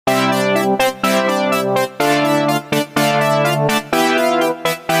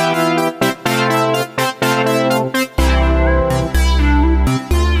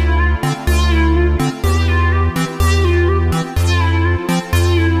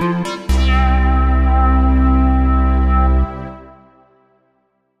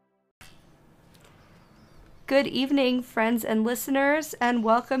Good evening, friends and listeners, and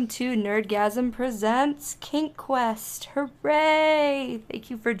welcome to Nerdgasm Presents Kink Quest. Hooray! Thank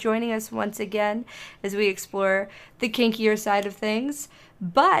you for joining us once again as we explore the kinkier side of things.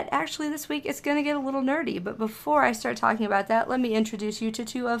 But actually this week it's going to get a little nerdy. But before I start talking about that, let me introduce you to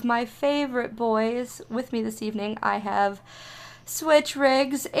two of my favorite boys. With me this evening, I have Switch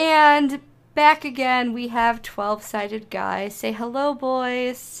Riggs, and back again we have 12-Sided Guy. Say hello,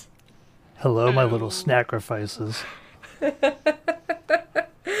 boys. Hello, my little sacrifices.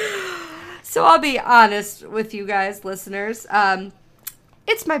 So I'll be honest with you guys, listeners.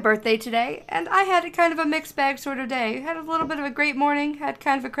 It's my birthday today, and I had a kind of a mixed bag sort of day. Had a little bit of a great morning, had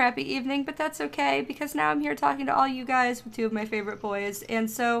kind of a crappy evening, but that's okay, because now I'm here talking to all you guys with two of my favorite boys, and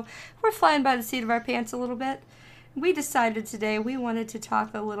so we're flying by the seat of our pants a little bit. We decided today we wanted to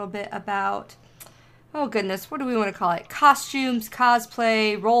talk a little bit about, oh goodness, what do we want to call it? Costumes,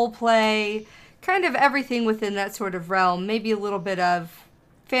 cosplay, role play, kind of everything within that sort of realm. Maybe a little bit of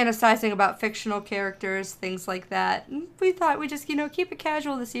fantasizing about fictional characters, things like that. And we thought we'd just, keep it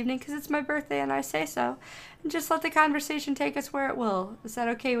casual this evening because it's my birthday and I say so. And just let the conversation take us where it will. Is that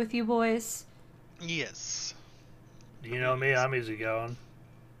okay with you boys? Yes. You know me, I'm easygoing.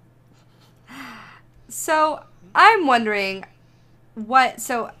 So, I'm wondering what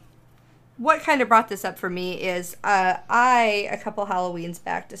kind of brought this up for me is I, a couple Halloweens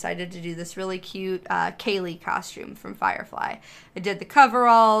back, decided to do this really cute Kaylee costume from Firefly. I did the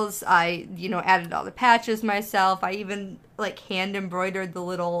coveralls, I, added all the patches myself, I even, hand embroidered the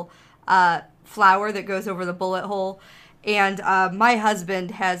little flower that goes over the bullet hole. And my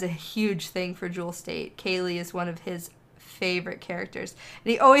husband has a huge thing for Jewel State. Kaylee is one of his favorite characters.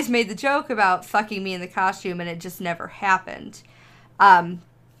 And he always made the joke about fucking me in the costume, and it just never happened.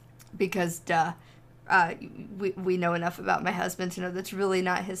 Because, we know enough about my husband to know that's really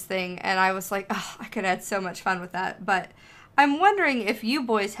not his thing. And I was like, oh, I could have had so much fun with that. But I'm wondering if you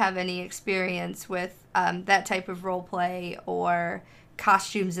boys have any experience with that type of role play or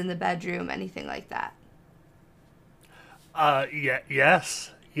costumes in the bedroom, anything like that.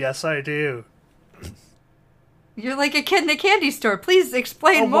 Yes, I do. You're like a kid in a candy store. Please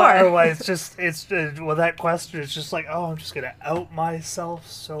explain more. Well, that question is just like, oh, I'm just gonna out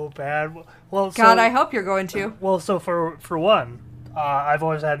myself so bad. Well, God, I hope you're going to. Well, so for one, I've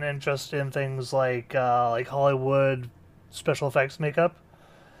always had an interest in things like Hollywood special effects makeup.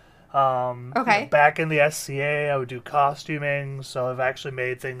 Okay. Back in the SCA, I would do costuming, so I've actually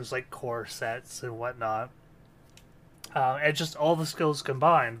made things like corsets and whatnot. And just all the skills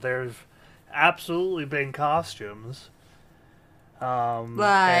combined, there's absolutely been costumes.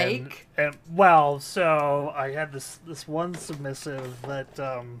 Like? So I had this one submissive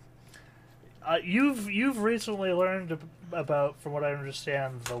that you've recently learned about, from what I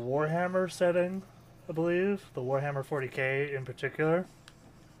understand, the Warhammer setting, I believe, the Warhammer 40k in particular.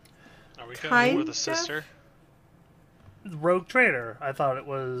 Are we going with a sister? Rogue Trader. I thought it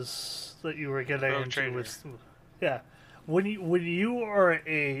was that you were getting Rogue into Trader. with, yeah. When you are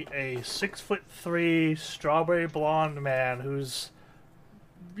a 6'3" strawberry blonde man who's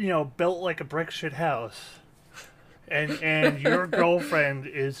built like a brick shit house, and your girlfriend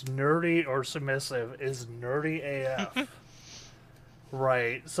is nerdy or submissive, is nerdy AF.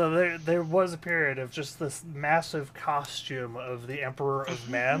 Right. So there was a period of just this massive costume of the Emperor of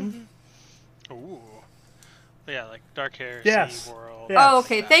Men. Ooh. Yeah, like dark hair, Yes. sea world. Yes. Oh,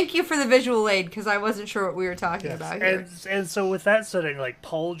 okay. Thank you for the visual aid, because I wasn't sure what we were talking about here. And so with that setting, like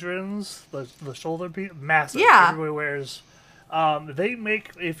pauldrons, the shoulder piece, massive. Yeah. Everybody wears. They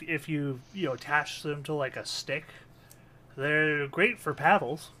make, if you attach them to like a stick, they're great for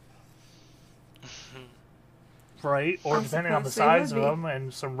paddles. Right? Or depending on the size of them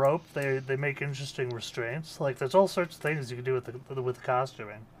and some rope, they make interesting restraints. Like there's all sorts of things you can do with the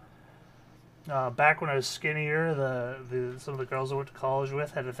costuming. Back when I was skinnier, some of the girls I went to college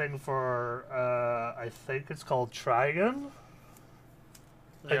with had a thing for, I think it's called Trigon.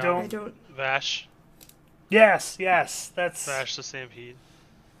 Yeah. I don't. Vash. Yes, that's Vash the Stampede.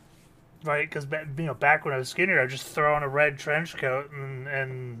 right. Because back when I was skinnier, I'd just throw on a red trench coat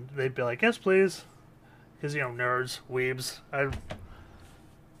and they'd be like, "Yes, please," because nerds, weebs.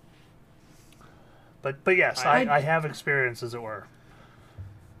 But yes, I have experience, as it were.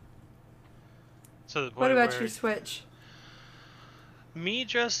 So the point What about where your Switch? me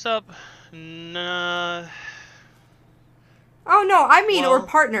dressed up? Nah. Oh, no, I mean, or Well,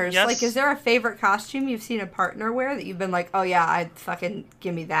 partners. yes. Like, is there a favorite costume you've seen a partner wear that you've been like, oh yeah, I'd fucking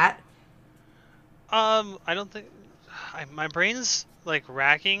give me that? I don't think my brain's like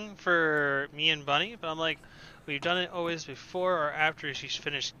racking for me and Bunny, but I'm like, we've done it always before or after she's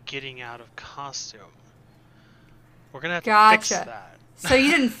finished getting out of costume. We're gonna have to fix Gotcha. that. So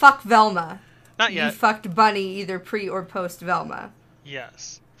you didn't fuck Velma. Not You yet. fucked Bunny either pre or post Velma.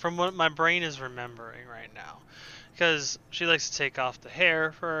 Yes, from what my brain is remembering right now, because she likes to take off the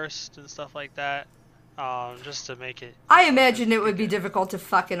hair first and stuff like that, just to make it. I imagine it would be difficult to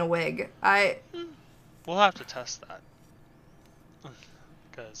fuck in a wig. We'll have to test that,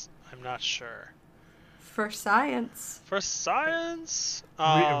 because I'm not sure. For science. For science,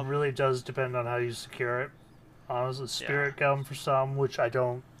 It really does depend on how you secure it. Honestly, spirit gum for some, which I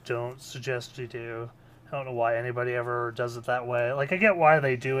don't suggest you do. I don't know why anybody ever does it that way. Like, I get why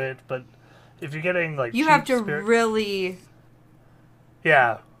they do it, but if you're getting like You cheap have to spirit... really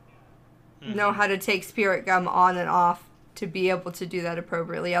know how to take spirit gum on and off to be able to do that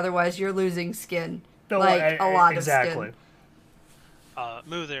appropriately. Otherwise, you're losing skin. No, a lot exactly. of skin.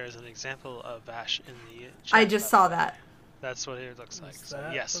 Moo there is an example of Bash in the chat. I just saw that. That's what it looks like. So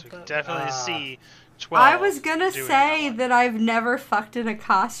that yes, what we can that- definitely see 12. I was gonna doing say one. that I've never fucked in a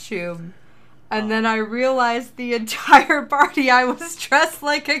costume. And then I realized the entire party I was dressed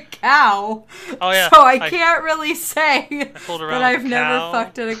like a cow. Oh, yeah. So I can't really say fooled that around I've with a never cow.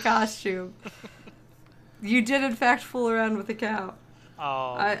 fucked in a costume. You did in fact fool around with a cow.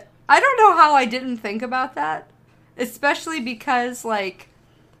 I don't know how I didn't think about that. Especially because, like,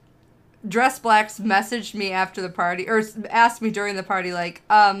 Dress Blacks messaged me after the party, or asked me during the party, like,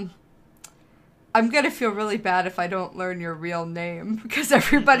 I'm gonna feel really bad if I don't learn your real name, because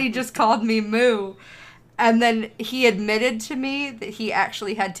everybody just called me Moo. And then he admitted to me that he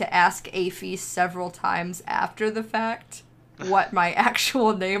actually had to ask Afie several times after the fact what my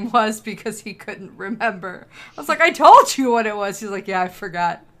actual name was because he couldn't remember. I was like, I told you what it was. He's like, yeah, I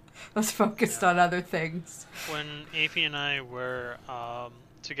forgot. I was focused on other things. When Afie and I were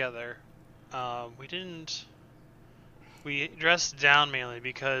together, we dressed down mainly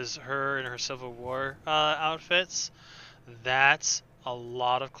because her and her Civil War outfits, that's a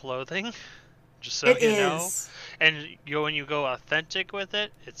lot of clothing, just so It you know. is. And when you go authentic with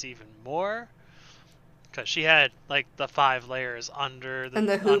it, it's even more. Because she had, like, the 5 layers under the And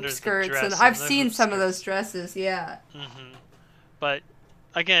the hoop under skirts. the dress And I've the seen hoop some of skirts. those dresses, yeah. But,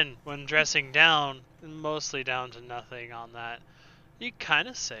 again, when dressing down, mostly down to nothing on that, you kind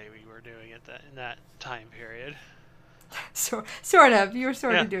of say we were doing it in that time period. Sort of. You were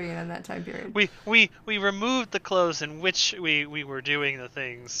sort of doing it in that time period. We removed the clothes in which we were doing the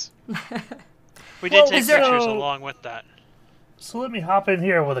things. We did take pictures along with that. So let me hop in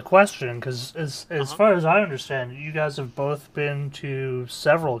here with a question, because as far as I understand, you guys have both been to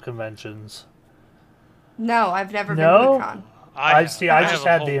several conventions. No, I've never been No? to a con. I just have a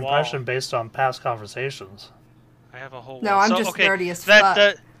had whole the impression wall. based on past conversations. I have a whole No, wall. I'm So, just okay, nerdy as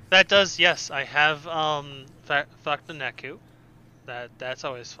fuck. That does, yes. I have fucked the Neku. That's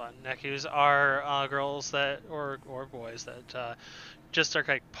always fun. Nekus are girls that or boys that just are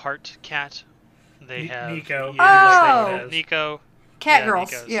like part cat. They have Nico. Oh! Nico. Cat Yeah,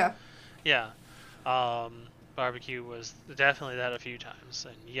 girls, Nikos. yeah. Yeah. Barbecue was definitely that a few times,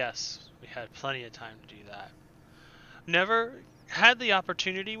 and yes, we had plenty of time to do that. Never had the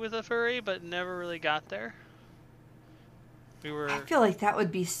opportunity with a furry, but never really got there. I feel like that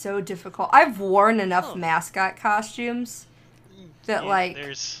would be so difficult. I've worn enough mascot costumes that, like...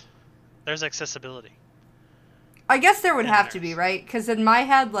 There's accessibility. I guess there would have to be, right? Because in my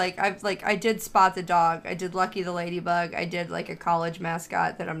head, I did Spot the dog, I did Lucky the ladybug, I did like a college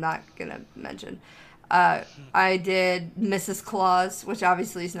mascot that I'm not gonna mention. I did Mrs. Claus, which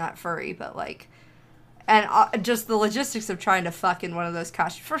obviously is not furry, but like, and just the logistics of trying to fuck in one of those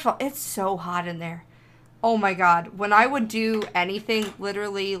costumes. First of all, it's so hot in there. Oh my god, when I would do anything,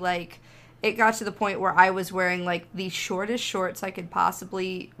 literally like. It got to the point where I was wearing, like, the shortest shorts I could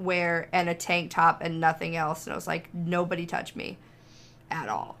possibly wear and a tank top and nothing else. And I was like, nobody touch me at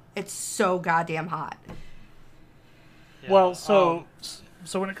all. It's so goddamn hot. Yeah, Well, so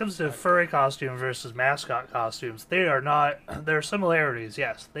when it comes to furry costume versus mascot costumes, there are similarities,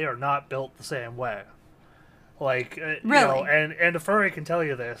 yes. They are not built the same way. Like, Really? you know, and a furry can tell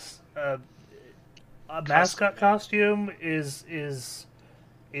you this. A mascot costume is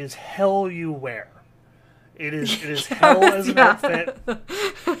hell you wear. It is hell as an outfit,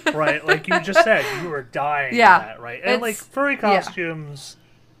 right? Like you just said, you were dying Yeah, for that, right? And like furry costumes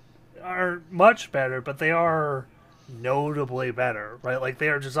are much better, but they are notably better, right? Like they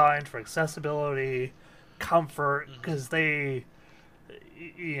are designed for accessibility, comfort, because they,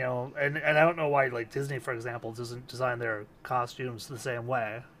 you know, and I don't know why like Disney, for example, doesn't design their costumes the same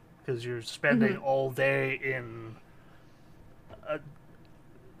way, because you're spending all day in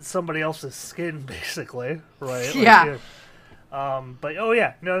somebody else's skin, basically, right? Like, Yeah. But oh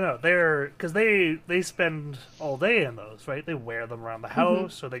yeah, no, they're because they spend all day in those, right? They wear them around the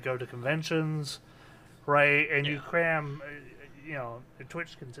house, or they go to conventions, right? And you Yeah. cram,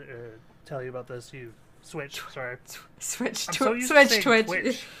 Twitch can tell you about this. You Switch, sorry, Switch, I'm so used to switch, saying Twitch.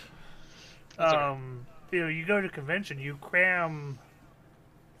 Twitch. That's okay. You go to convention, you cram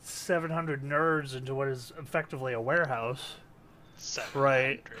 700 nerds into what is effectively a warehouse. 700.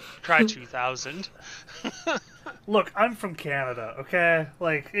 Right. Try 2,000. Look, I'm from Canada, okay?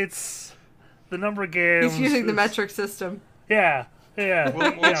 Like, it's the number of games. He's using the is- metric system. Yeah, yeah.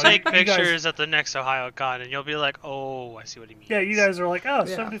 We'll take you guys- pictures at the next Ohio Con, and you'll be like, "Oh, I see what he means." Yeah, you guys are like, oh,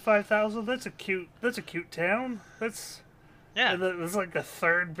 Yeah. 75,000. That's a cute town. That's Yeah. That's like the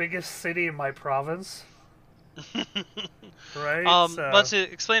third biggest city in my province, right? But to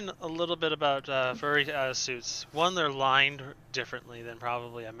explain a little bit about furry suits, one, they're lined differently than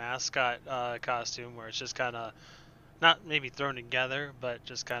probably a mascot costume, where it's just kind of not maybe thrown together, but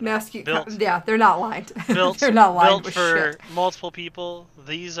just kind of built. Yeah, they're not lined. Built, they're not lined built with for shit. multiple people.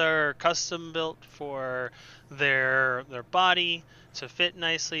 These are custom built for their body to fit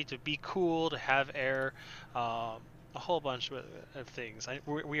nicely, to be cool, to have air, a whole bunch of things.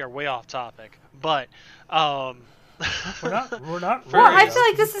 We are way off topic, but we're not. Well, Furry. I feel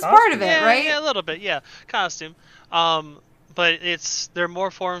like this is part of it, yeah, right? yeah, a little bit, yeah, costume. But they're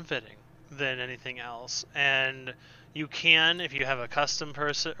more form fitting than anything else, and you can, if you have a custom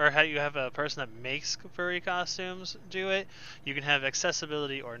person, or you have a person that makes furry costumes do it, you can have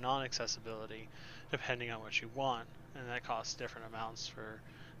accessibility or non-accessibility, depending on what you want, and that costs different amounts for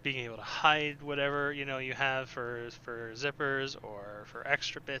being able to hide whatever you have for zippers or for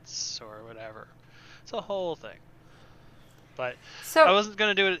extra bits or whatever. It's a whole thing. But So I wasn't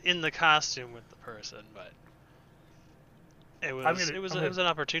gonna do it in the costume with the person, but it was an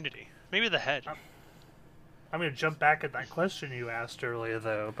opportunity. Maybe the head. I'm gonna jump back at that question you asked earlier,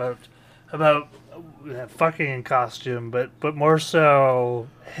 though, about fucking in costume, but more so,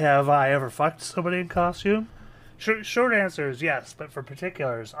 have I ever fucked somebody in costume? Short answer is yes, but for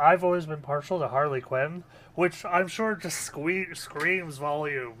particulars, I've always been partial to Harley Quinn, which I'm sure just screams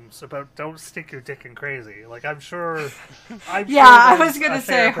volumes about don't stick your dick in crazy. Like, I'm sure. Yeah, I there's was gonna a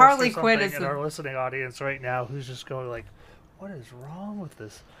say, therapist or Harley Quinn something is in the- our listening audience right now who's just going like, what is wrong with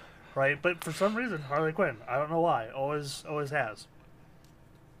this? Right, but for some reason, Harley Quinn. I don't know why. Always has.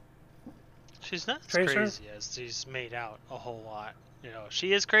 She's not as Tracer? crazy as she's made out a whole lot.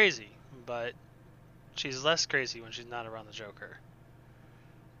 She is crazy, but she's less crazy when she's not around the Joker.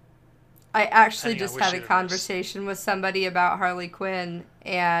 I actually Depending on just which had a universe. conversation with somebody about Harley Quinn,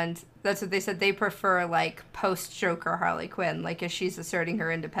 and that's what they said. They prefer, like, post-Joker Harley Quinn, like, as she's asserting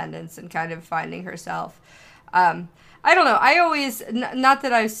her independence and kind of finding herself. I don't know. I always, not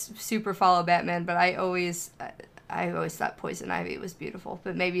that I super follow Batman, but I always thought Poison Ivy was beautiful.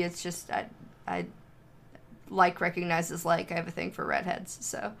 But maybe it's just, I like recognizes like. I have a thing for redheads,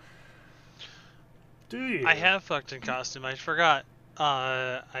 so. Do you? I have fucked in costume. I forgot.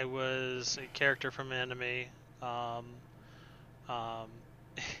 I was a character from anime. It's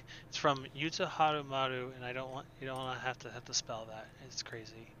from Yuta Harumaru, and you don't want to have to spell that. It's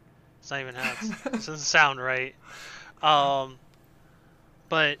crazy. It's not even it doesn't sound right. But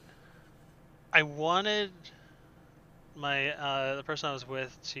I wanted the person I was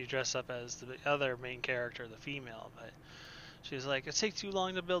with to dress up as the other main character, the female, but she was like, it takes too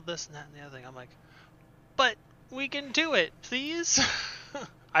long to build this and that and the other thing. I'm like, but we can do it, please.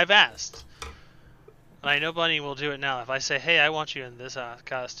 I've asked. And I know Bunny will do it now. If I say, hey, I want you in this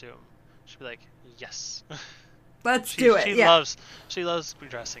costume, she'll be like, yes. Let's do it. She loves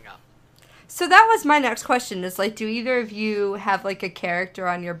dressing up. So that was my next question is, like, do either of you have, like, a character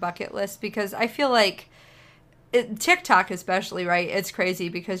on your bucket list? Because I feel like TikTok especially, right? It's crazy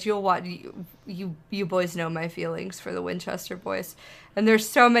because you'll watch, you boys know my feelings for the Winchester boys. And there's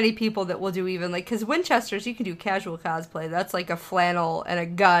so many people that will do even, like, because Winchesters, you can do casual cosplay. That's like a flannel and a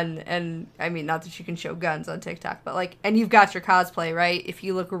gun. And, I mean, not that you can show guns on TikTok, but, like, and you've got your cosplay, right? If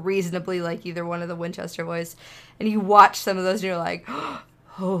you look reasonably like either one of the Winchester boys. And you watch some of those and you're like,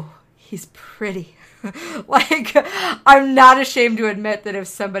 oh, he's pretty. Like, I'm not ashamed to admit that if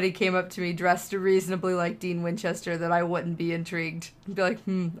somebody came up to me dressed reasonably like Dean Winchester, that I wouldn't be intrigued. I'd be like,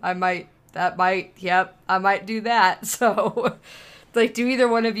 I might do that. So, like, do either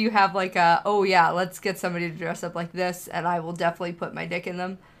one of you have, like, oh yeah, let's get somebody to dress up like this, and I will definitely put my dick in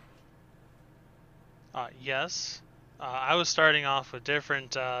them? Yes. I was starting off with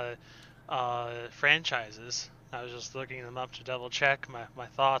different franchises. I was just looking them up to double check my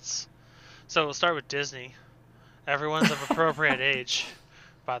thoughts. So we'll start with Disney. Everyone's of appropriate age,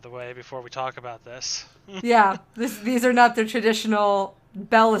 by the way, before we talk about this. Yeah, these are not the traditional.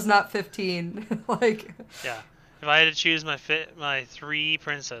 Belle is not 15. Like, Yeah. If I had to choose my 3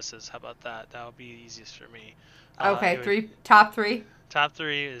 princesses, how about that? That would be the easiest for me. okay, top three. Top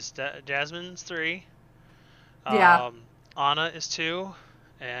 3 is Jasmine's 3. Yeah. Anna is 2,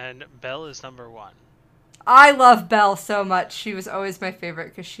 and Belle is number 1. I love Belle so much. She was always my favorite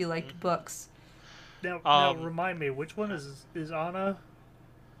because she liked books. Now, remind me, which one is Anna?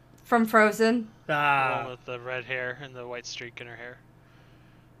 From Frozen. The one with the red hair and the white streak in her hair.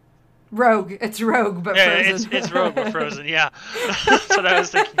 Rogue. It's Rogue, but Yeah, Frozen. it's Rogue, but Frozen. Yeah, that's what I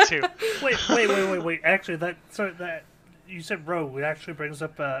was thinking too. Wait. Actually, that you said Rogue. It actually brings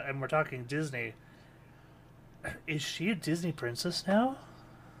up, and we're talking Disney. Is she a Disney princess now?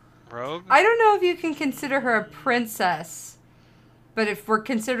 Rogue? I don't know if you can consider her a princess, but if we're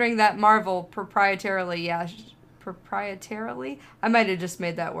considering that Marvel proprietarily, yeah. Proprietarily? I might have just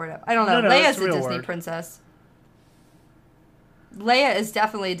made that word up. I don't know. No, Leia's a a Disney word. princess. Leia is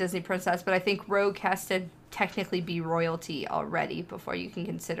definitely a Disney princess, but I think Rogue has to technically be royalty already before you can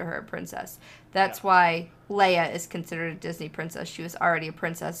consider her a princess. That's why Leia is considered a Disney princess. She was already a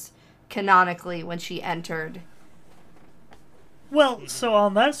princess canonically when she entered. Well, so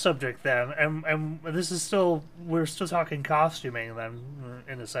on that subject then, and this is still, we're still talking costuming then,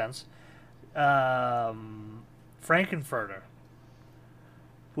 in a sense. Frankenfurter.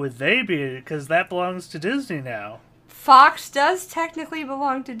 Would they be, because that belongs to Disney now. Fox does technically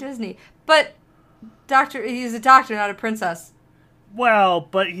belong to Disney, but he's a doctor, not a princess. Well,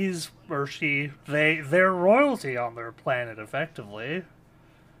 but he's, or she, they're royalty on their planet, effectively.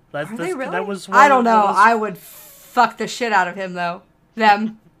 Are they really? That was I don't know. I would fuck the shit out of him, though.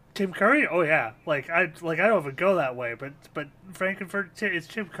 Them. Tim Curry? Oh yeah. I don't even go that way, but Frankenfurter, it's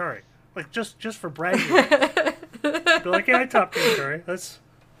Tim Curry. Like just for bragging. Be like, yeah, I top Tim Curry. That's.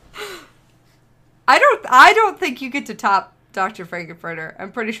 I don't think you get to top Dr. Frankenfurter.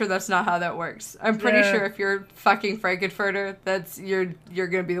 I'm pretty sure that's not how that works. I'm pretty sure if you're fucking Frankenfurter, you're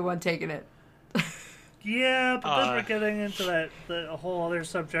gonna be the one taking it. Yeah, but then we're getting into a whole other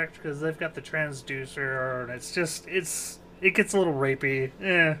subject because they've got the transducer, and it's just it gets a little rapey.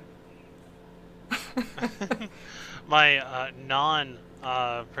 Yeah. My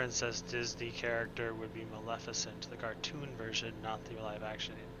non-Princess Disney character would be Maleficent, the cartoon version, not the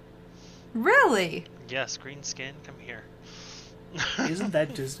live-action. Really? Yes, green skin, come here. Isn't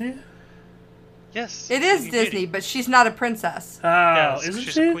that Disney? Yes. It is Disney, but she's not a princess. Oh, yes, isn't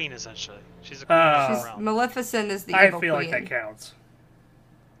she's she? a queen, essentially. She's a queen of the realm. Maleficent is the I evil feel queen. like that counts.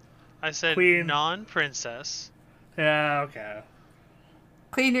 I said Queen. non-princess. Yeah, okay.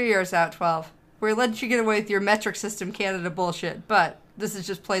 Clean your ears out, 12. We're letting you get away with your metric system Canada bullshit, but this is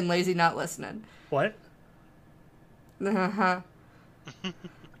just plain lazy not listening. What? Uh-huh.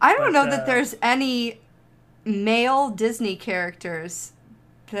 I don't know that there's any male Disney characters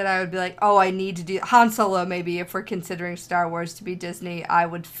that I would be like, oh, I need to do... Han Solo, maybe, if we're considering Star Wars to be Disney, I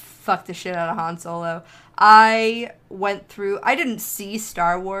would fuck the shit out of Han Solo. I didn't see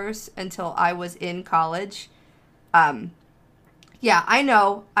Star Wars until I was in college. Yeah, I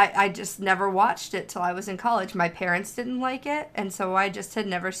know. I just never watched it till I was in college. My parents didn't like it, and so I just had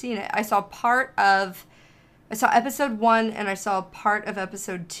never seen it. I saw episode 1 and I saw part of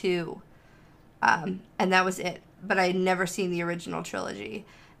episode 2. And that was it. But I had never seen the original trilogy.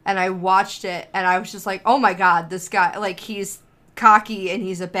 And I watched it and I was just like, oh my god, this guy, like, he's cocky and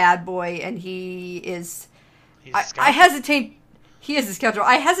he's a bad boy and he is... I hesitate... He is a schedule.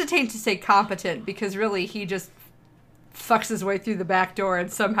 I hesitate to say competent because really he just fucks his way through the back door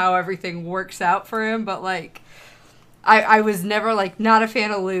and somehow everything works out for him. But, like... I was never, like, not a fan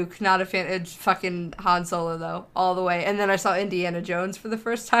of Luke, not a fan of fucking Han Solo, though, all the way. And then I saw Indiana Jones for the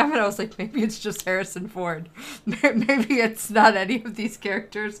first time, and I was like, maybe it's just Harrison Ford. Maybe it's not any of these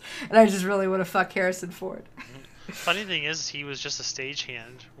characters, and I just really want to fuck Harrison Ford. Funny thing is, he was just a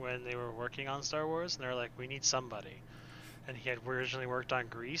stagehand when they were working on Star Wars, and they were like, we need somebody. And he had originally worked on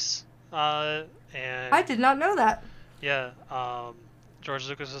Grease, and... I did not know that. Yeah, George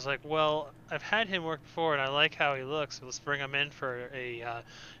Lucas was like, well, I've had him work before, and I like how he looks. So let's bring him in for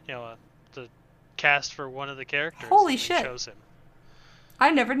the cast for one of the characters. Holy and shit! They chose him.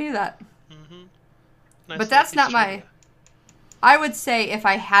 I never knew that. Mm-hmm. Nice But that's not my... trivia. I would say if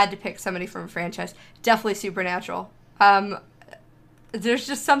I had to pick somebody from a franchise, definitely Supernatural. There's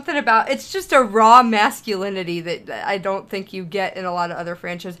just something about... It's just a raw masculinity that I don't think you get in a lot of other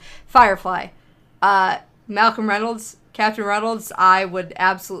franchises. Firefly. Malcolm Reynolds... Captain Reynolds, I would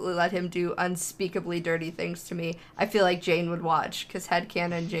absolutely let him do unspeakably dirty things to me. I feel like Jane would watch, because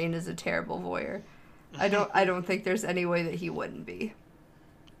headcanon Jane is a terrible voyeur. I don't think there's any way that he wouldn't be.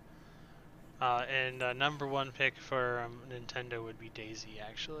 And number one pick for Nintendo would be Daisy,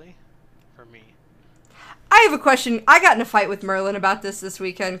 actually, for me. I have a question. I got in a fight with Merlin about this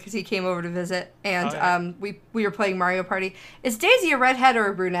weekend because he came over to visit, and Okay. we were playing Mario Party. Is Daisy a redhead or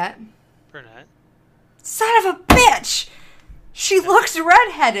a brunette? Brunette. Son of a bitch! She looks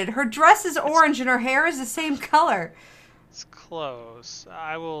redheaded. Her dress is orange and her hair is the same color. It's close.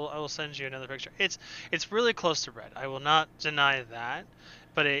 I will send you another picture. It's really close to red. I will not deny that,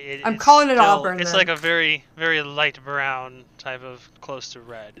 but I'm it's calling it still, auburn, it's then. like a very very light brown type of close to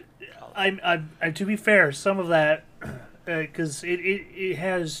red color. I to be fair, some of that because it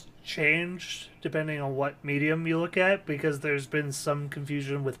has changed depending on what medium you look at, because there's been some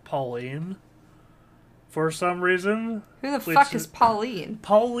confusion with Pauline for some reason. Who the fuck is Pauline?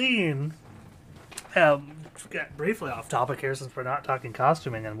 Pauline, got briefly off topic here since we're not talking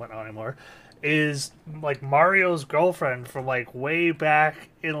costuming and whatnot anymore, is like Mario's girlfriend from like way back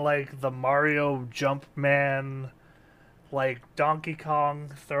in like the Mario Jumpman, like Donkey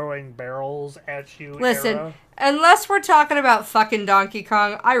Kong throwing barrels at you Listen, era. unless we're talking about fucking Donkey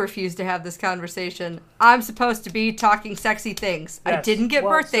Kong, I refuse to have this conversation. I'm supposed to be talking sexy things. I Yes. didn't get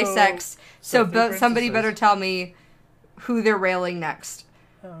Well, birthday sex, so so three somebody princesses. better tell me who they're railing next.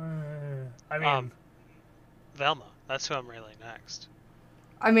 I mean, Velma. That's who I'm railing next.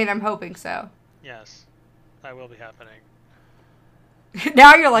 I mean, I'm hoping so. Yes, that will be happening.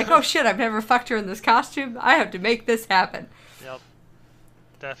 Now you're like, oh shit, I've never fucked her in this costume. I have to make this happen. Yep,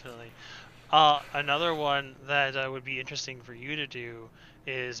 definitely. Another one that would be interesting for you to do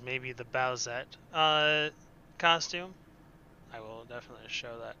is maybe the Bowsette costume. I will definitely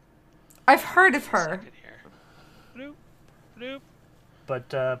show that. I've heard of in a her. second here. Bloop, bloop. but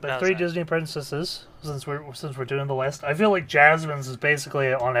How's three that? Disney princesses, since we're doing the list. I feel like Jasmine's is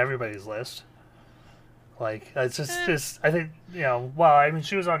basically on everybody's list. Like it's just I think, you know, well, I mean,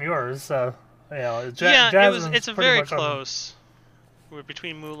 she was on yours, so you know, Yeah, Jasmine's it's a pretty very much on- close. We're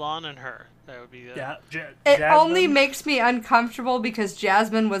between Mulan and her. That would be the. Yeah, It Jasmine, only makes me uncomfortable because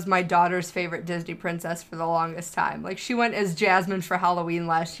Jasmine was my daughter's favorite Disney princess for the longest time. Like, she went as Jasmine for Halloween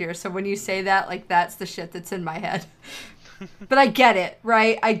last year, so when you say that, like, that's the shit that's in my head. But I get it,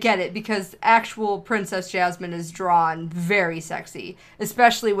 right? I get it, because actual Princess Jasmine is drawn very sexy,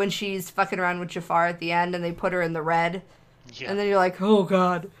 especially when she's fucking around with Jafar at the end and they put her in the red. Yeah. And then you're like, oh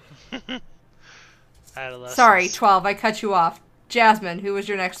god. Adolescence. Sorry, 12, I cut you off. Jasmine, who was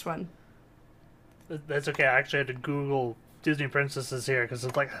your next one? That's okay. I actually had to Google Disney princesses here because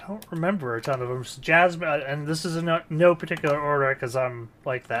it's like I don't remember a ton of them. So Jasmine, and this is in no particular order because I'm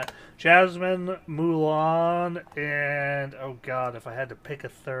like that. Jasmine, Mulan, and oh god, if I had to pick a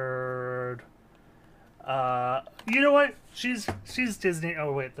third, you know what? She's Disney.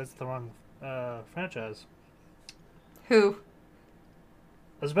 Oh wait, that's the wrong franchise. Who?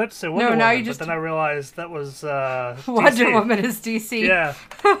 I was about to say Wonder No, now Woman, you just- but then I realized that was Wonder DC. Woman is DC. Yeah.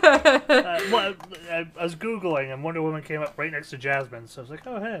 Well, I was Googling and Wonder Woman came up right next to Jasmine, so I was like,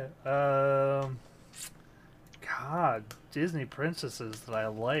 oh, hey. God, Disney princesses that I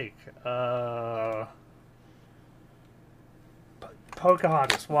like.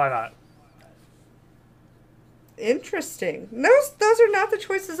 Pocahontas, why not? Interesting. Those are not the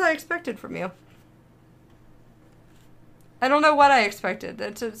choices I expected from you. I don't know what I expected.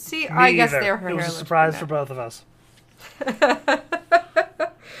 Me I guess either. they're her It was hair a looks surprise for brunette. both of us.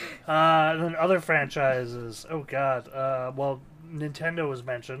 And then other franchises. Oh, God. Well, Nintendo was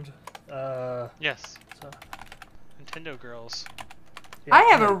mentioned. Yes. So, Nintendo girls. yeah, I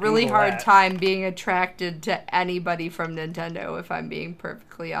have I'm a gonna really Google hard that. time being attracted to anybody from Nintendo, if I'm being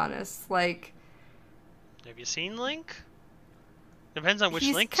perfectly honest. Like, Have you seen Link? Depends on which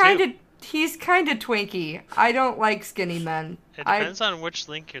he's Link kind too. of twinky. I don't like skinny men. It depends on which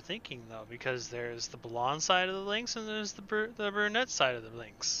Link you're thinking though, because there's the blonde side of the Links and there's the brunette side of the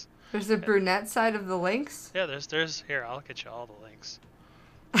Links. There's the brunette side of the Lynx. Yeah, there's here. I'll get you all the links.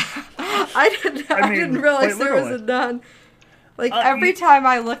 I mean, didn't realize quite there was a literally. none. Like, every time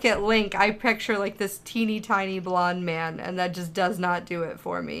I look at Link, I picture, like, this teeny tiny blonde man, and that just does not do it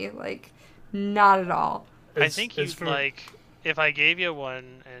for me. Like, not at all. I It's- think it's you'd for- like if I gave you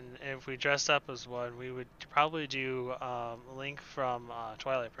one, and if we dressed up as one, we would probably do Link from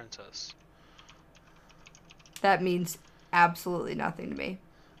Twilight Princess. That means absolutely nothing to me.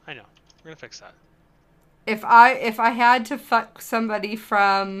 I know. We're gonna fix that. If I had to fuck somebody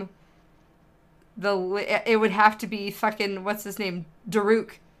from it would have to be fucking, what's his name?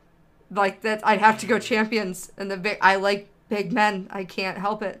 Daruk. Like, that, I'd have to go Champions, and I like big men. I can't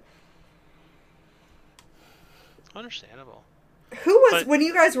help it. Understandable. Who was, But- when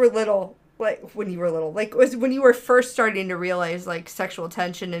you guys were little, like when you were little? Like was when you were first starting to realize like sexual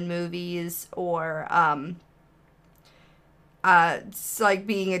tension in movies or it's like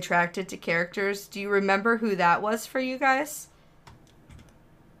being attracted to characters. Do you remember who that was for you guys?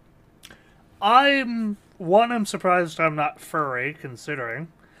 I'm surprised I'm not furry, considering,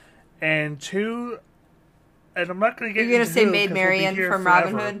 and two, and I'm not going to get You're gonna into say who, Maid 'cause we'll be Marian here from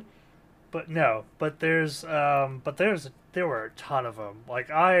forever. Robin Hood. But no, there were a ton of them. Like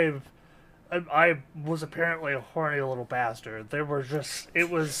I was apparently a horny little bastard. There were just there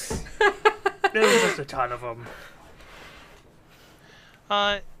was just a ton of them.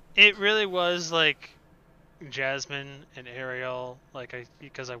 It really was like Jasmine and Ariel, like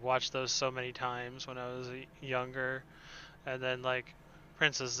because I watched those so many times when I was younger, and then like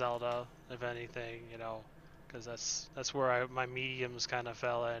Princess Zelda, if anything, because that's where my mediums kind of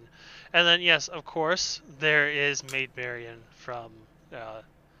fell in, and then yes, of course, there is Maid Marian from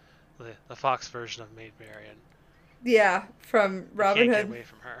the Fox version of Maid Marian. Yeah, from Robin Can't Hood. get away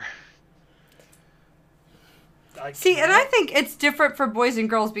from her. See, and I think it's different for boys and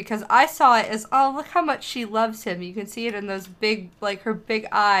girls because I saw it as, oh, look how much she loves him. You can see it in those big, like, her big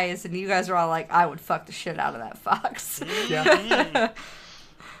eyes, and you guys are all like, I would fuck the shit out of that fox. Yeah.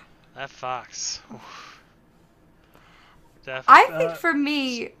 That fox. Oof. I think for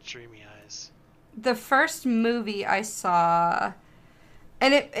me, dreamy eyes. The first movie I saw,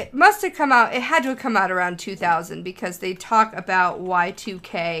 and it must have come out, it had to have come out around 2000 because they talk about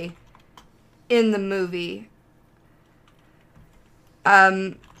Y2K in the movie.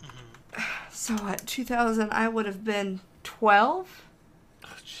 So what, 2000, I would have been 12?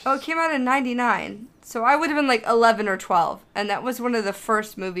 Oh, it came out in 99. So I would have been like 11 or 12. And that was one of the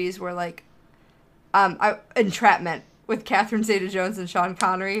first movies where like, Entrapment with Catherine Zeta-Jones and Sean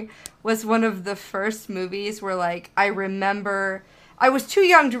Connery was one of the first movies where like, I remember, I was too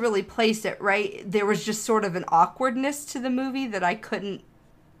young to really place it, right? There was just sort of an awkwardness to the movie that I couldn't,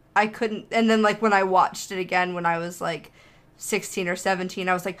 and then like when I watched it again when I was like 16 or 17,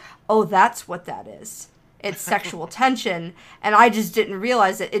 I was like, oh, that's what that is. It's sexual tension, and I just didn't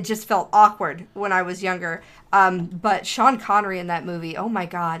realize it. It just felt awkward when I was younger. But Sean Connery in that movie, oh my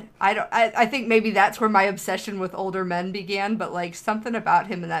God. I think maybe that's where my obsession with older men began, but like something about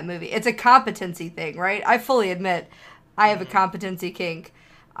him in that movie. It's a competency thing, right? I fully admit I have a competency kink.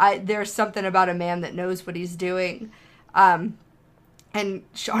 There's something about a man that knows what he's doing. And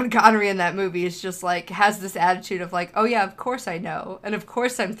Sean Connery in that movie is just like, has this attitude of like, oh yeah, of course I know. And of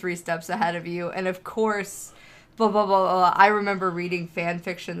course I'm 3 steps ahead of you. And of course, blah, blah, blah, blah. I remember reading fan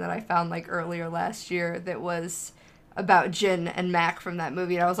fiction that I found like earlier last year that was about Jin and Mac from that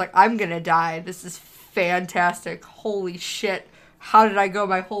movie. And I was like, I'm going to die. This is fantastic. Holy shit. How did I go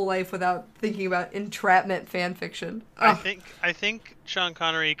my whole life without thinking about entrapment fan fiction? I think Sean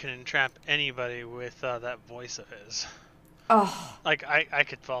Connery can entrap anybody with that voice of his. Oh. Like, I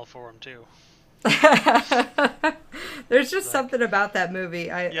could fall for him, too. There's just something about that movie.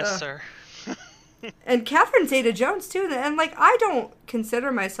 Yes, sir. And Catherine Zeta-Jones, too. And, like, I don't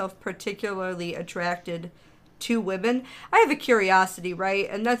consider myself particularly attracted to women. I have a curiosity, right?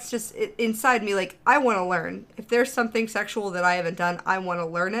 And that's just inside me. Like, I want to learn. If there's something sexual that I haven't done, I want to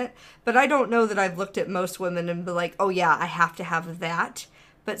learn it. But I don't know that I've looked at most women and be like, oh, yeah, I have to have that.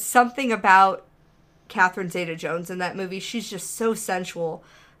 But something about Catherine Zeta-Jones in that movie, she's just so sensual.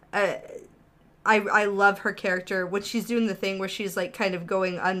 I love her character when she's doing the thing where she's like kind of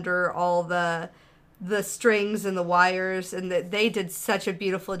going under all the strings and the wires, and they did such a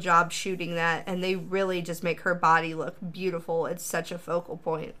beautiful job shooting that, and they really just make her body look beautiful. It's such a focal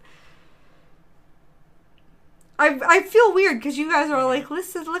point. I feel weird because you guys are like,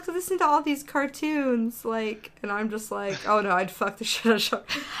 listen to all these cartoons, like, and I'm just like, oh no, I'd fuck the shit out of Shark.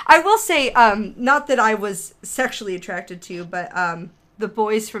 I will say, not that I was sexually attracted to, but the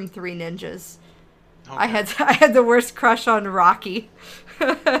boys from Three Ninjas. Okay. I had the worst crush on Rocky.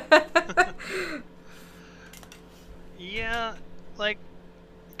 Yeah, like,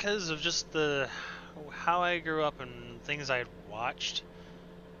 because of just how I grew up and things I watched.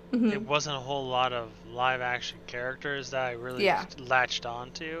 Mm-hmm. It wasn't a whole lot of live action characters that I really latched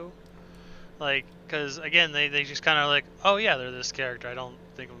onto. Like, because again, they just kind of like, oh yeah, they're this character. I don't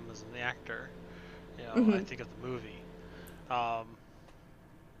think of them as the actor. I think of the movie. I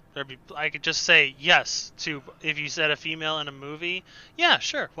could just say yes to, if you said a female in a movie, yeah,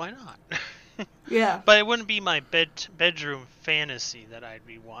 sure, why not? Yeah. But it wouldn't be my bedroom fantasy that I'd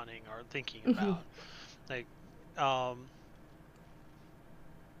be wanting or thinking about. Like,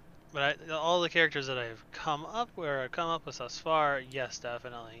 but all the characters that I've come up with thus far, yes,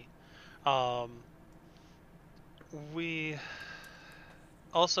 definitely.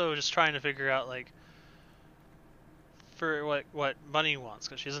 also just trying to figure out like for what Bunny wants,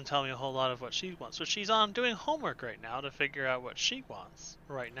 because she doesn't tell me a whole lot of what she wants. So she's on doing homework right now to figure out what she wants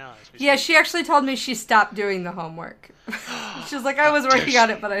right now as we Yeah, speak. she actually told me she stopped doing the homework. She was like, I was working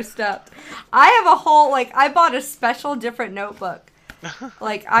on it, but I stopped. I have a whole, like, I bought a special different notebook.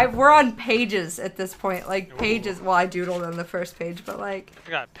 Like, we're on pages at this point. Like, pages. Ooh. Well, I doodled on the first page, but, like,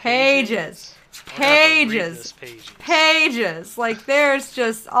 I got pages. We're gonna have to read this Pages. Like, there's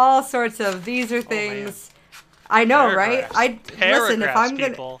just all sorts of, these are things. I know, right? Listen,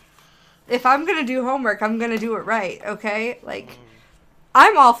 if I'm gonna do homework, I'm gonna do it right, okay? Like,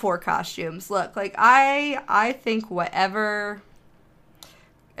 I'm all for costumes. Look, like, I think whatever,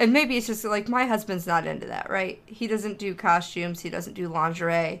 and maybe it's just like my husband's not into that, right? He doesn't do costumes. He doesn't do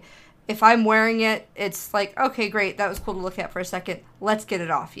lingerie. If I'm wearing it, it's like, okay, great, that was cool to look at for a second. Let's get it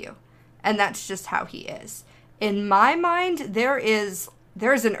off you. And that's just how he is. In my mind,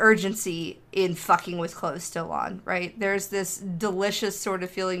 there's an urgency in fucking with clothes still on, right? There's this delicious sort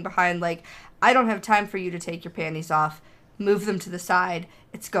of feeling behind, like, I don't have time for you to take your panties off. Move them to the side.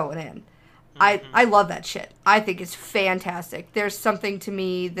 It's going in. I love that shit. I think it's fantastic. There's something to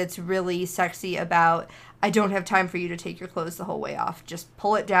me that's really sexy about, I don't have time for you to take your clothes the whole way off. Just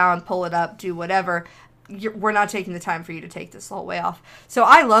pull it down, pull it up, do whatever. We're not taking the time for you to take this the whole way off. So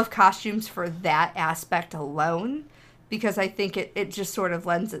I love costumes for that aspect alone, because I think it just sort of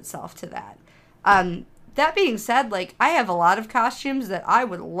lends itself to that. That being said, like, I have a lot of costumes that I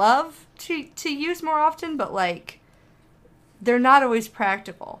would love to use more often, but, like, they're not always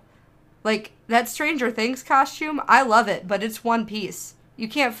practical. Like, that Stranger Things costume, I love it, but it's one piece. You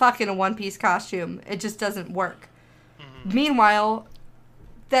can't fuck in a one-piece costume. It just doesn't work. Meanwhile,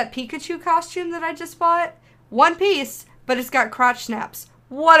 that Pikachu costume that I just bought, one piece, but it's got crotch snaps.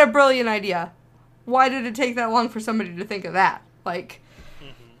 What a brilliant idea. Why did it take that long for somebody to think of that? Like,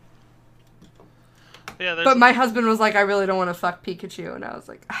 yeah, but my husband was like, I really don't want to fuck Pikachu. And I was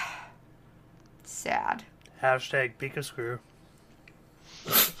like, sad. Hashtag Pika Screw.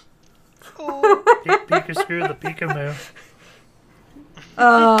 Oh. Pika Screw the Pika Moo.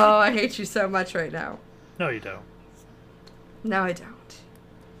 Oh, I hate you so much right now. No, you don't. No, I don't.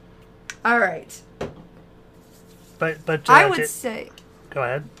 All right. But I would say. Go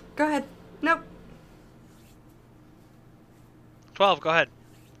ahead. Go ahead. Nope. 12, go ahead.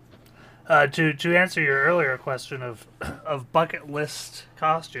 To answer your earlier question of bucket list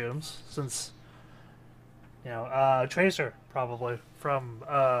costumes, since Tracer probably from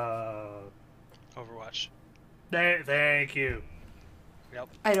Overwatch. Thank you. Yep.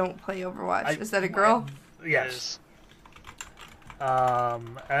 I don't play Overwatch. Is that a girl? Yes.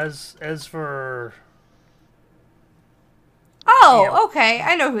 As for. Oh, okay.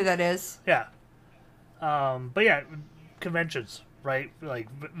 I know who that is. Yeah. But yeah, conventions, right? Like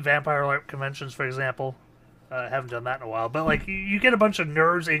Vampire LARP conventions, for example. I haven't done that in a while. But like, you get a bunch of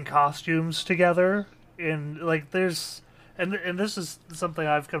nerds in costumes together, and like there's, and this is something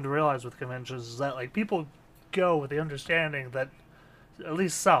I've come to realize with conventions, is that like people go with the understanding that, at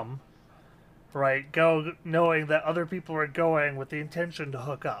least some, right, go knowing that other people are going with the intention to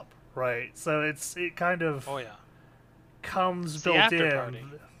hook up, right? So it kind of comes it's built the after in. Party.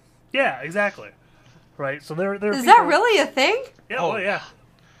 Yeah, exactly. Right. So there Is people, that really a thing? Yeah. Oh yeah.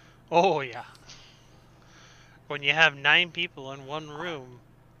 Oh yeah. When you have 9 people in one room,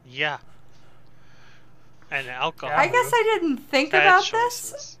 yeah. And alcohol. I guess I didn't think Bad about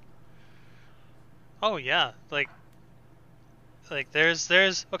choices. this. Oh yeah, like there's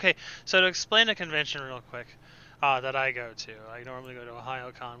okay. So to explain a convention real quick, that I go to, I normally go to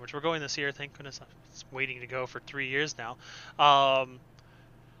OhioCon, which we're going this year. Thank goodness, I'm waiting to go for 3 years now.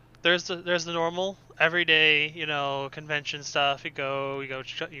 There's the normal everyday convention stuff. You go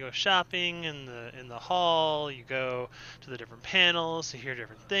shopping in the hall. You go to the different panels to hear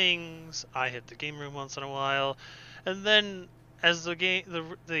different things. I hit the game room once in a while, and then as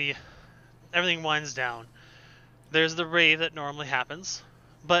the everything winds down, there's the rave that normally happens.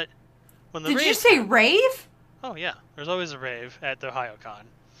 But when the Did rave you say rave? Oh yeah, there's always a rave at the OhioCon.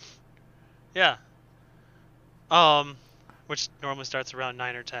 Yeah. Which normally starts around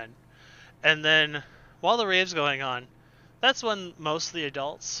 9 or 10. And then while the rave's going on, that's when most of the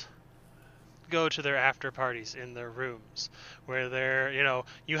adults go to their after parties in their rooms, where they're,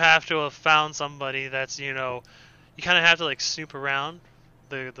 you have to have found somebody that's, you kind of have to like snoop around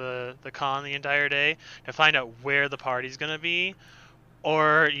the con the entire day to find out where the party's going to be,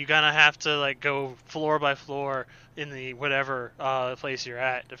 or you gonna have to like go floor by floor in the whatever place you're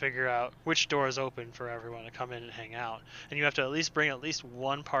at to figure out which door is open for everyone to come in and hang out. And you have to at least bring at least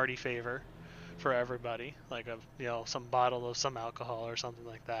one party favor for everybody, like some bottle of some alcohol or something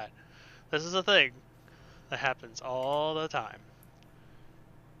like that. This is a thing that happens all the time.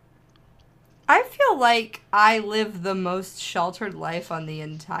 I feel like I live the most sheltered life on the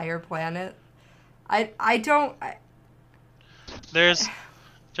entire planet. I don't. There's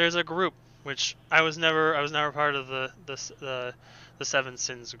a group which I was never part of the Seven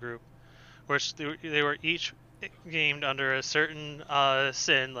Sins group, which they were each gamed under a certain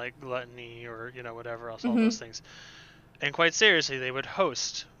sin, like gluttony or whatever else, all those things. And quite seriously, they would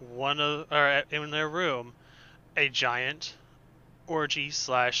host in their room a giant orgy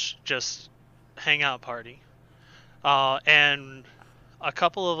 / just hangout party, and a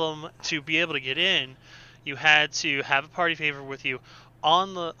couple of them, to be able to get in, you had to have a party favor with you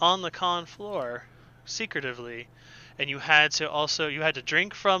on the con floor secretively, and you had to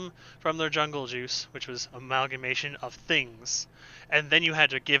drink from their jungle juice, which was amalgamation of things, and then you had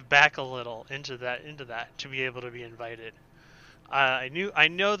to give back a little into that to be able to be invited. I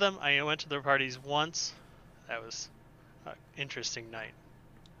know them. I went to their parties once. That was an interesting night.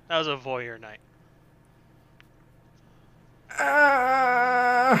 That was a voyeur night.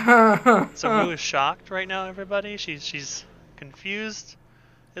 So Moo is shocked right now, everybody. She's confused,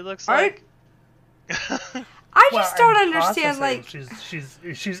 it looks like. I just don't understand, like...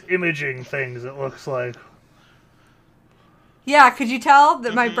 She's imaging things, it looks like. Yeah, could you tell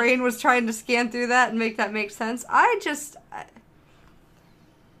that my brain was trying to scan through that and make that make sense? I guess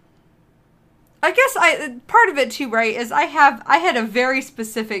part of it too, right, is I had a very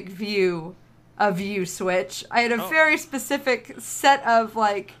specific view of you, Switch. I had a very specific set of,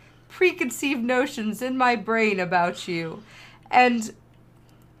 like, preconceived notions in my brain about you. And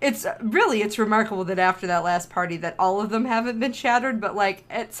it's remarkable that after that last party that all of them haven't been shattered, but, like,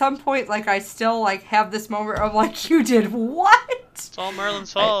 at some point, like, I still, like, have this moment of, like, you did what? It's all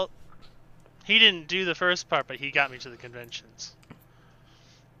Merlin's fault. He didn't do the first part, but he got me to the conventions.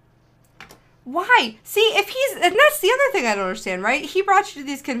 Why? See, and that's the other thing I don't understand, right? He brought you to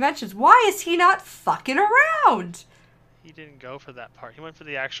these conventions. Why is he not fucking around? He didn't go for that part. He went for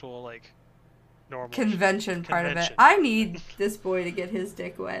the actual, like, normal convention part of it. I need this boy to get his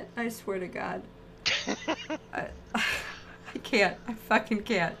dick wet. I swear to God. I can't. I fucking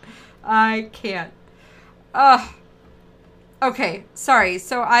can't. I can't. Ugh. Okay, sorry.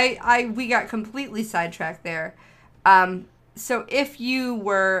 So we got completely sidetracked there. So if you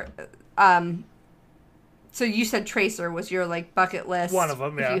were... so you said Tracer was your, like, bucket list. One of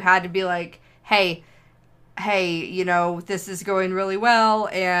them, yeah. If you had to be like, hey, this is going really well,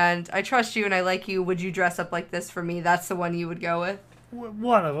 and I trust you and I like you. Would you dress up like this for me? That's the one you would go with?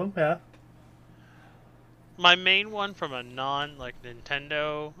 One of them, yeah. My main one from a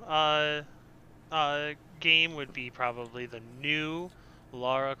Nintendo game would be probably the new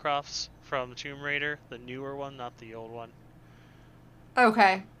Lara Croft's from Tomb Raider. The newer one, not the old one.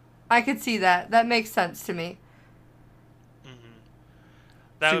 Okay. I could see that. That makes sense to me.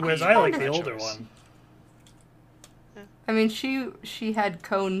 Whereas I like the older one. I mean, she had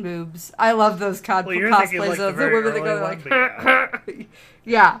cone boobs. I love those cosplays like of the women that go like,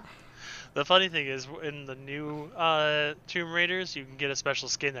 yeah. The funny thing is, in the new Tomb Raiders, you can get a special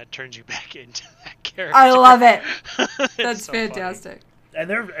skin that turns you back into that character. I love it. That's so fantastic.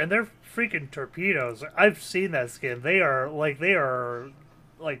 Funny. And they're freaking torpedoes. I've seen that skin. They are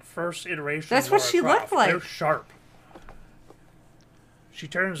like first iteration. That's what she looked like. They're sharp. She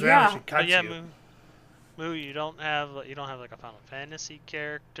turns around and she cuts you. Moo, you don't have like a Final Fantasy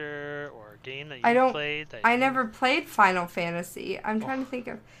character or a game that you played. I never played Final Fantasy. I'm trying to think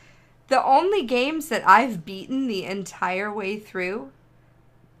of the only games that I've beaten the entire way through.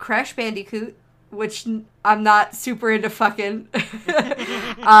 Crash Bandicoot, which I'm not super into fucking.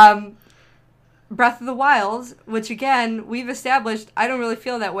 Breath of the Wild, which again, we've established I don't really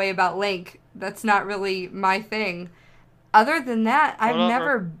feel that way about Link. That's not really my thing. Other than that, I've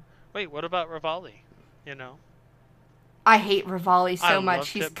never... Wait, what about Rivali? I hate Rivali so much.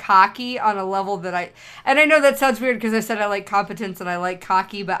 He's cocky on a level that I... And I know that sounds weird because I said I like competence and I like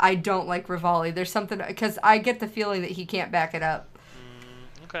cocky, but I don't like Rivali. There's something... Because I get the feeling that he can't back it up.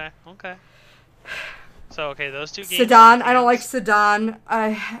 Okay. So, those two games... Sedan. I don't like Sedan.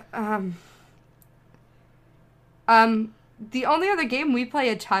 The only other game we play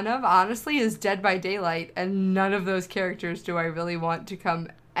a ton of, honestly, is Dead by Daylight, and none of those characters do I really want to come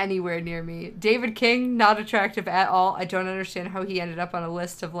anywhere near me. David King, not attractive at all. I don't understand how he ended up on a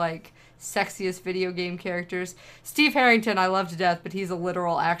list of, like, sexiest video game characters. Steve Harrington, I love to death, but he's a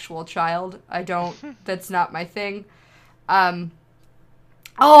literal actual child. That's not my thing.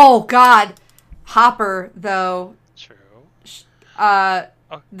 Oh, God. Hopper, though. True.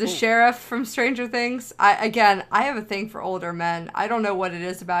 Oh, The ooh. sheriff from Stranger Things. I have a thing for older men. I don't know what it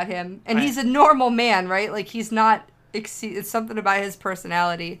is about him. And he's a normal man, right? Like, he's not... It's something about his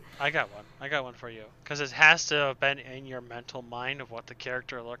personality. I got one. I got one for you. Because it has to have been in your mental mind of what the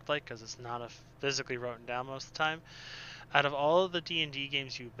character looked like, because it's not physically written down most of the time. Out of all of the D&D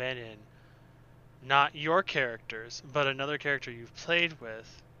games you've been in, not your characters, but another character you've played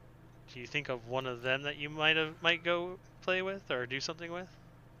with, do you think of one of them that you might go play with or do something with?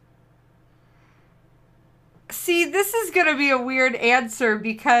 See, this is going to be a weird answer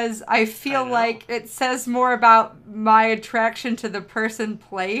because I feel I know. like it says more about my attraction to the person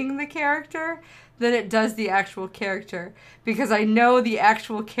playing the character than it does the actual character. Because I know the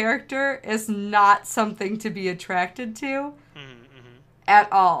actual character is not something to be attracted to at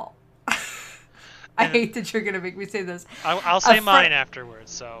all. I hate that you're going to make me say this. I'll say mine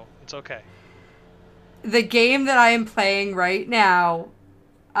afterwards, so it's okay. The game that I am playing right now,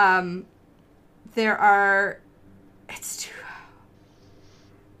 there are... It's too...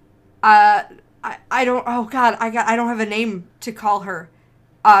 I don't... Oh, God. I don't have a name to call her.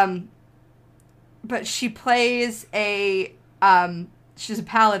 But she plays a... she's a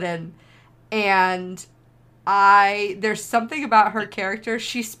paladin. And there's something about her character.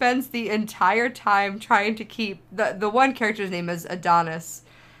 She spends the entire time trying to keep... The one character's name is Adonis.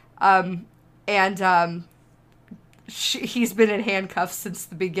 He's been in handcuffs since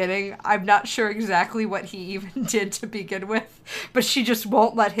the beginning. I'm not sure exactly what he even did to begin with, but she just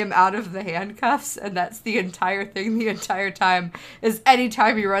won't let him out of the handcuffs, and that's the entire thing the entire time, is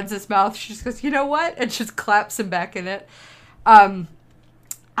anytime he runs his mouth, she just goes, you know what? And just claps him back in it. Any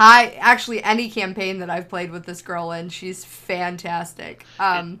campaign that I've played with this girl in, she's fantastic.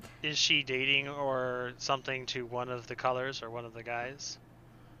 Is she dating or something to one of the colors or one of the guys?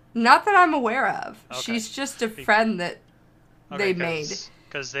 Not that I'm aware of. Okay. She's just a friend that they made.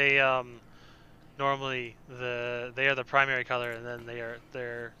 Because they normally they are the primary color, and then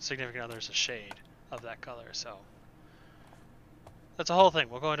their significant other is a shade of that color. So that's a whole thing.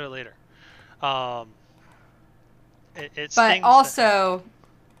 We'll go into it later. But also,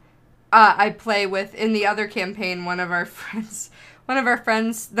 I play with, in the other campaign, one of our friends,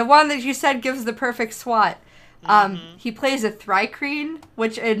 the one that you said gives the perfect SWAT. He plays a Thrycreen,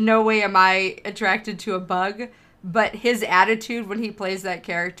 which in no way am I attracted to a bug, but his attitude when he plays that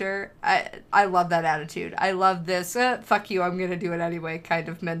character, I love that attitude. I love this, fuck you, I'm gonna do it anyway kind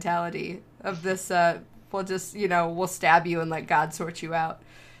of mentality of this, we'll just, we'll stab you and let God sort you out.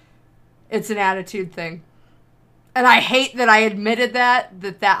 It's an attitude thing. And I hate that I admitted that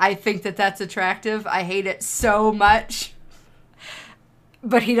I think that's attractive. I hate it so much.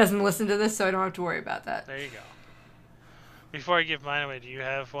 But he doesn't listen to this, so I don't have to worry about that. There you go. Before I give mine away, do you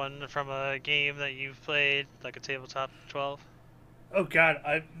have one from a game that you've played, like a tabletop 12? Oh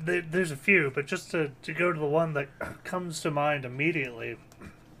God, there's a few, but just to go to the one that comes to mind immediately,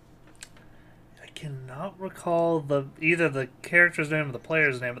 I cannot recall either the character's name or the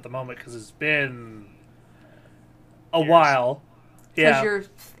player's name at the moment because it's been a while. Because you're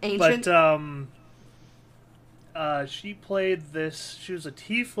ancient. But she played this. She was a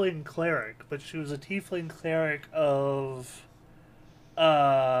tiefling cleric, but she was a tiefling cleric of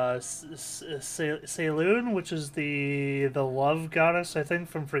Saloon, which is the love goddess, I think,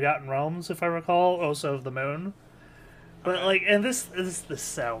 from Forgotten Realms, if I recall. Also of the moon. But and this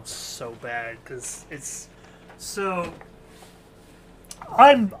sounds so bad because it's so.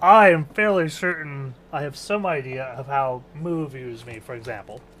 I am fairly certain I have some idea of how Moo views me, for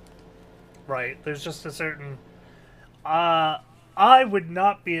example. Right? There's just a certain. I would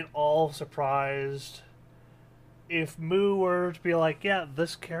not be at all surprised if Moo were to be like, yeah,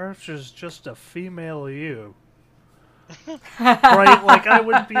 this character's just a female you. Right? Like, I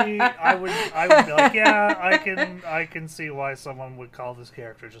would be like, yeah, I can see why someone would call this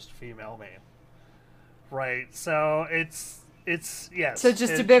character just a female me. Right? So, it's yes. So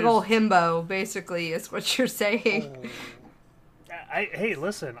just a big old himbo, basically, is what you're saying. Oh. Hey,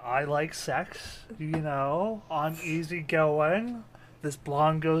 listen, I like sex, I'm easygoing. This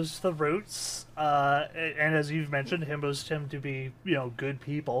blonde goes to the roots, and as you've mentioned, himbos tend to be, good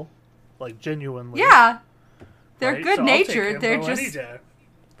people, like, genuinely. Yeah, they're right? good-natured, So they're just...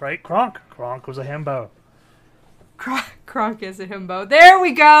 Right, Kronk was a himbo. Kronk is a himbo. There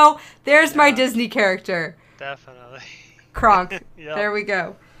we go! There's my Disney character. Definitely. Kronk. Yep. There we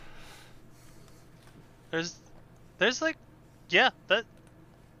go. There's like, yeah, that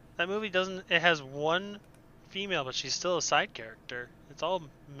movie doesn't. It has one female, but she's still a side character. It's all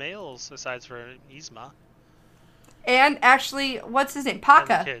males, aside for Yzma. And actually, what's his name?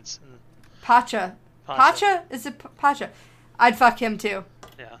 Paca. And the kids. Pacha. Pacha? Is it Pacha? I'd fuck him too.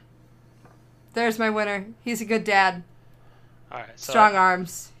 Yeah. There's my winner. He's a good dad. All right. So Strong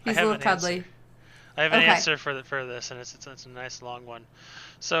arms. He's I a have little an cuddly. answer. I have an Okay. answer for this, and it's a nice long one.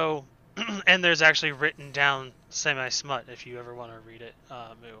 So, and there's actually written down semi-smut if you ever want to read it,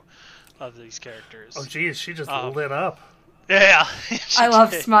 Moo, of these characters. Oh, geez, she just lit up. Yeah. I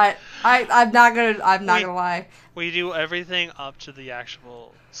love did. smut. I'm not gonna lie. We do everything up to the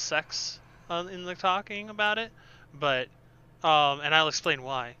actual sex in the talking about it, but and I'll explain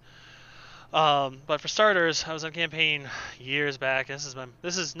why. But for starters, I was on campaign years back. This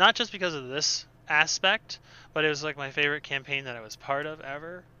is not just because of this aspect, but it was like my favorite campaign that I was part of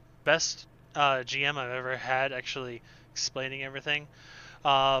ever. Best GM I've ever had, actually explaining everything.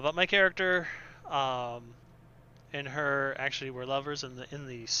 But my character and her actually were lovers in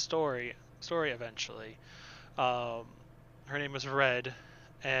the story eventually. Her name was Red,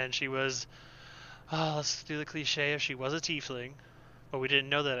 and she was, let's do the cliche, if she was a tiefling, but we didn't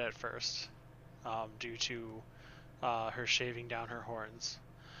know that at first, due to her shaving down her horns.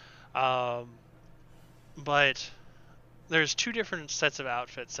 But there's two different sets of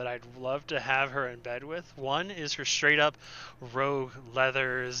outfits that I'd love to have her in bed with. One is her straight up rogue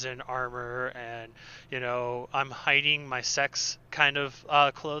leathers and armor, and I'm hiding my sex kind of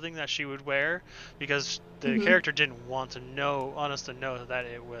clothing that she would wear, because the character didn't want us to know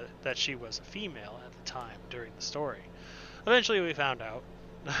that she was a female at the time during the story. Eventually we found out.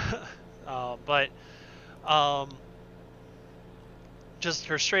 But just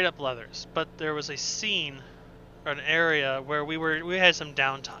her straight up leathers. But there was a scene, or an area, where we had some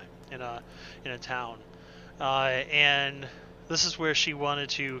downtime in a town, and this is where she wanted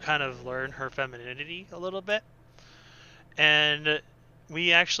to kind of learn her femininity a little bit. And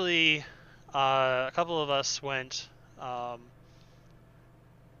we actually, a couple of us went,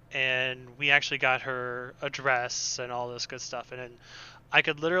 and we actually got her a dress and all this good stuff. And then I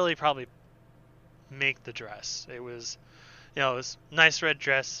could literally probably make the dress. It was, it was nice red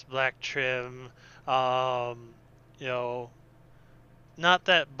dress, black trim, not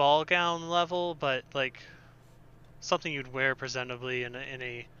that ball gown level, but like something you'd wear presentably in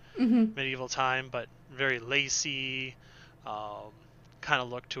a medieval time, but very lacy, kind of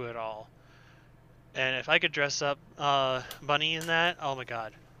look to it all. And if I could dress up Bunny in that, oh my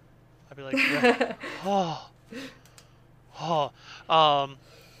god, I'd be like, yeah.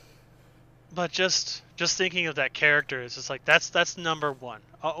 But just thinking of that character, it's just like that's number one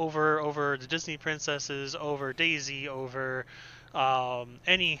over the Disney princesses, over Daisy, over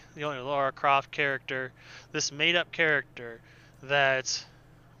any Lara Croft character. This made up character that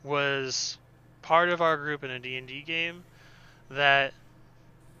was part of our group in a D&D game that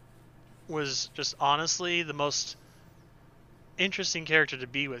was just honestly the most interesting character to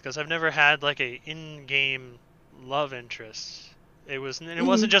be with, because I've never had like a in-game love interest. It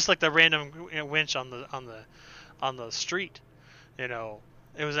wasn't just like the random winch on the street.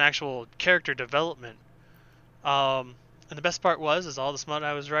 It was an actual character development. And the best part is all the smut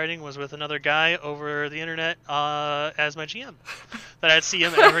I was writing was with another guy over the internet as my GM. That I'd see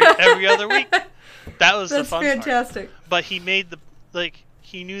him every other week. That was the fun fantastic. part. But he made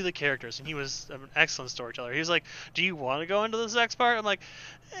he knew the characters, and he was an excellent storyteller. He was like, "Do you want to go into the sex part?" I'm like,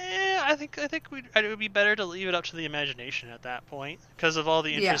 I think it would be better to leave it up to the imagination at that point, because of all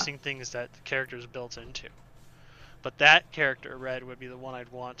the interesting things that the characters built into. But that character, Red, would be the one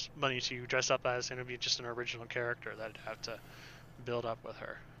I'd want Bunny to dress up as, and it would be just an original character that I'd have to build up with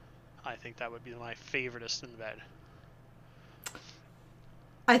her. I think that would be my favoriteest in the bed.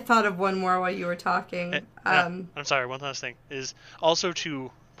 I thought of one more while you were talking. I'm sorry, one last thing is also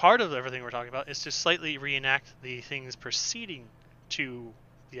part of everything we're talking about is to slightly reenact the things preceding to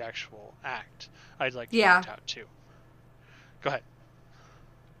the actual act. I'd like to point out too. Go ahead.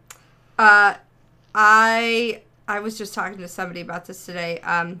 I was just talking to somebody about this today.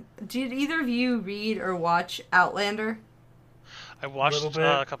 Did either of you read or watch Outlander? I watched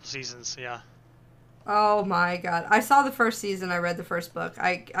a couple seasons, yeah. Oh my god. I saw the first season, I read the first book.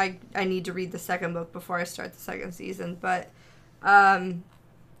 I need to read the second book before I start the second season. But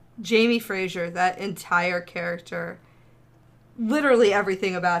Jamie Fraser, that entire character, literally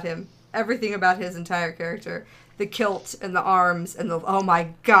everything about him, everything about his entire character, the kilt and the arms and oh my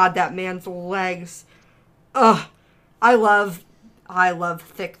god, that man's legs. Ugh. I love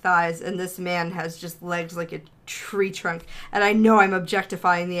thick thighs, and this man has just legs like a tree trunk. And I know I'm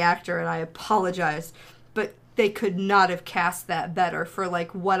objectifying the actor, and I apologize, but they could not have cast that better for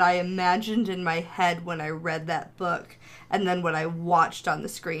like what I imagined in my head when I read that book, and then what I watched on the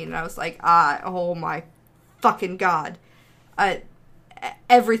screen. And I was like, oh my fucking god.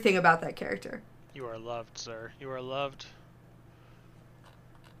 Everything about that character. You are loved, sir. You are loved.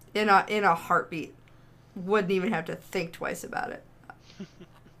 in a heartbeat. Wouldn't even have to think twice about it.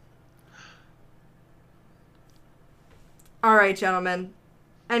 All right, gentlemen.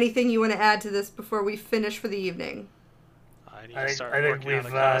 Anything you want to add to this before we finish for the evening? I need to start I think working on a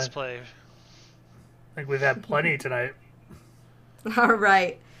we've, cosplay. I think we've had plenty tonight. All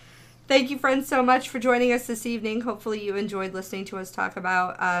right. Thank you, friends, so much for joining us this evening. Hopefully you enjoyed listening to us talk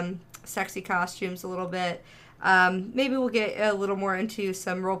about sexy costumes a little bit. Maybe we'll get a little more into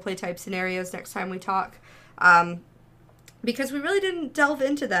some roleplay type scenarios next time we talk. Because we really didn't delve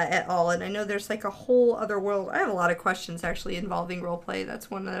into that at all. And I know there's like a whole other world. I have a lot of questions actually involving roleplay.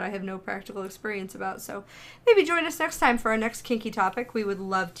 That's one that I have no practical experience about. So maybe join us next time for our next kinky topic. We would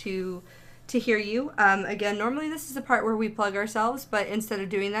love to hear you. Again, normally this is the part where we plug ourselves, but instead of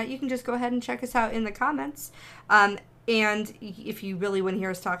doing that, you can just go ahead and check us out in the comments. And if you really want to hear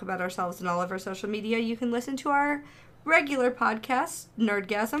us talk about ourselves and all of our social media, you can listen to our regular podcast,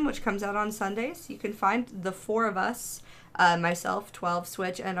 Nerdgasm, which comes out on Sundays. You can find the four of us, myself, 12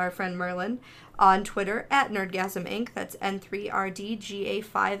 Switch, and our friend Merlin, on Twitter at Nerdgasm Inc. That's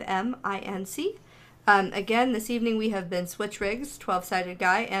N3RDGA5MINC. Again, this evening we have been Switch Riggs, 12-Sided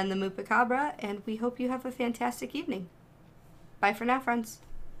Guy, and the Moopacabra, and we hope you have a fantastic evening. Bye for now, friends.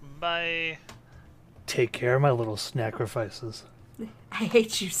 Bye. Take care, my little sacrifices. I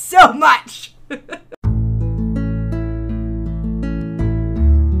hate you so much!